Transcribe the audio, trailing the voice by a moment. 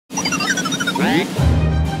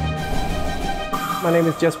My name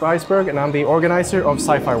is Jesper Iceberg and I'm the organizer of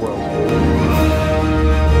SciFiWorld.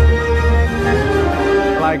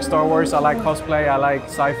 I like Star Wars, I like cosplay, I like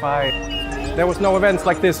sci-fi. There was no events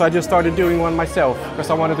like this, so I just started doing one myself because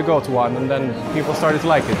I wanted to go to one, and then people started to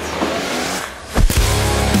like it.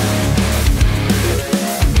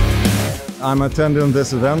 I'm attending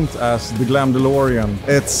this event as the Glam DeLorean.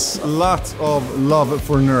 It's a lot of love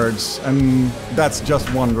for nerds, and that's just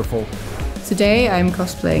wonderful. Today I'm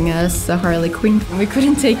cosplaying as a Harley Quinn. We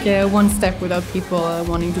couldn't take one step without people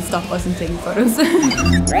wanting to stop us and taking photos.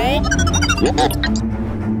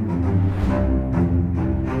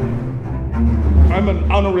 I'm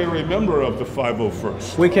an honorary member of the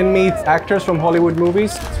 501st. We can meet actors from Hollywood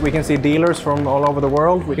movies. We can see dealers from all over the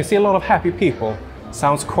world. We can see a lot of happy people.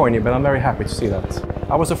 Sounds corny, but I'm very happy to see that.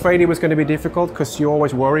 I was afraid it was going to be difficult because you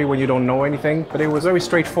always worry when you don't know anything, but it was very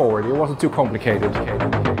straightforward. It wasn't too complicated.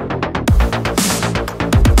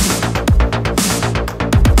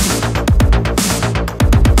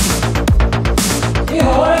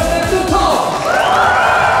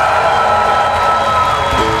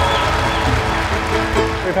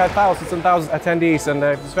 We've had thousands and thousands of attendees, and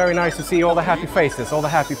it's very nice to see all the happy faces, all the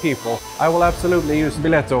happy people. I will absolutely use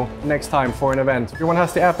Billetto next time for an event. Everyone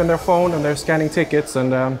has the app in their phone and they're scanning tickets,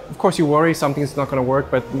 and of course you worry something's not going to work,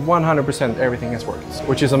 but 100% everything has worked,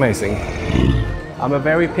 which is amazing. I'm a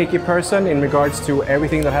very picky person in regards to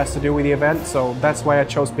everything that has to do with the event, so that's why I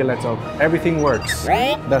chose Billetto. Everything works.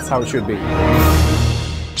 That's how it should be.